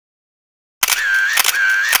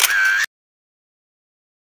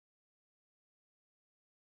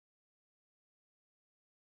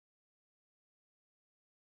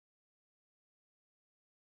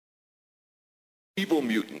Evil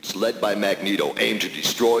mutants led by Magneto aim to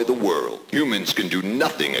destroy the world. Humans can do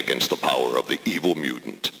nothing against the power of the evil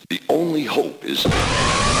mutant. The only hope is...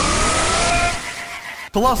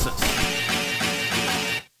 Colossus.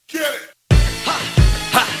 Get it!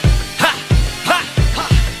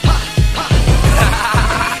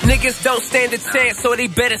 Niggas don't stand a chance, so they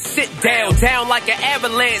better sit down. Down like an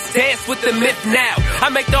avalanche, dance with the myth now. I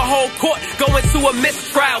make the whole court go into a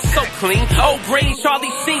mistrial. So clean, old green,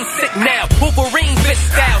 Charlie Sheen sick now. Wolverine bitch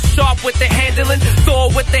style, sharp with the handling,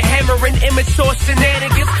 Thor with the hammering, immature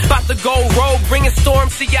shenanigans. About to go rogue, bringing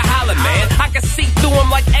storms to your holler, man. I can see through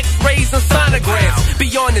them like x-rays and sonograms.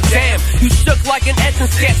 Beyond the dam, you shook like an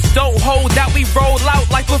etching sketch. Don't hold out, we roll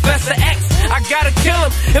out like Professor X. I gotta kill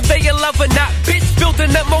him if they in love or not, bitch.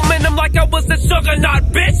 Building up momentum like I was a juggernaut,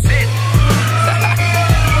 bitch.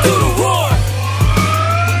 Do the roar.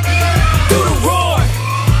 Do the roar.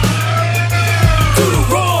 Do the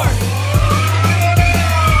roar.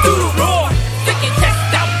 Do the roar. Stick your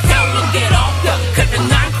chest out, tell them get off the cut the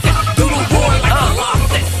nonsense. Do the roar like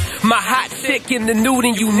Colossus. My hot chick in the nude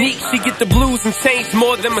and unique. She get the blues and change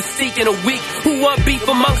more than Mystique in a week. Who want beef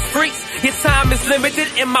amongst freaks? Your time is limited.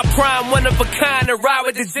 In my prime, one of a kind, to ride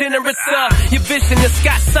with the generous. Your vision is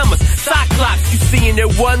Scott Summers, Cyclops. You seeing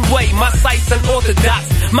it one way, my sight's unorthodox.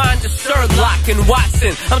 Mine just Sherlock and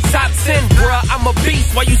Watson. I'm top 10, bruh, I'm a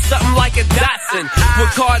beast. Why you something like a Dotson?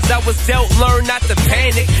 With cards I was dealt, learn not to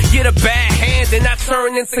panic. Get a bad hand and I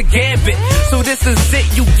turn into Gambit. So this is it,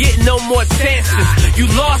 you get no more chances. You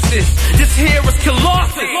lost this here is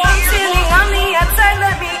Colossus. Feeling on the outside,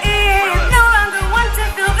 let me in. No longer want to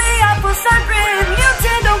feel the apple suffering.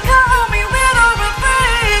 Mutant, don't call me weird or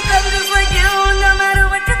afraid. I'm just like you, no matter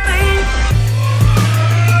what you think.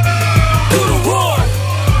 Do the roar.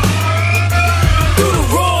 Do the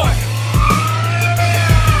roar.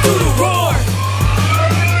 Do the roar.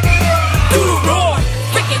 Do the roar.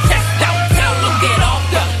 Stick your chest out, tell them get off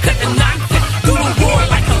the cut the nonsense. Do the roar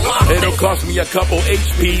like Colossus. It'll cost me a couple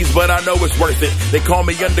HPs, but I know it's worth it. They call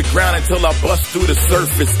me underground until I bust through the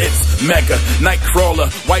surface. It's Mega, Nightcrawler,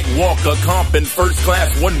 White Walker, comping first class,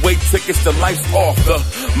 one-way tickets to life's author.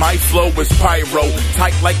 My flow is pyro,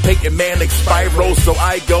 tight like Peyton Manning Spyro, so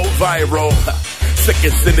I go viral.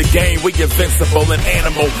 Sickest in the game, we invincible and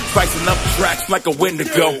animal, pricing up tracks like a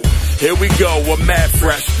Wendigo. Here we go, we're mad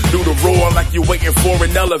fresh. Do the roar like you're waiting for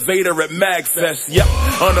an elevator at MagFest. Yep,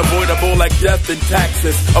 unavoidable like death and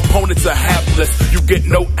taxes. Opponents are hapless, you get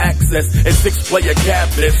no access. And 6-player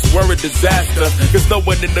cabinets were a disaster, cause no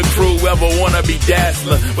one in the crew ever wanna be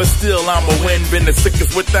Dazzler. But still I'ma win, been the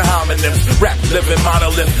sickest with the homonyms. Rap living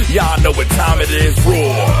monolith, y'all know what time it is.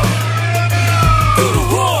 Roar.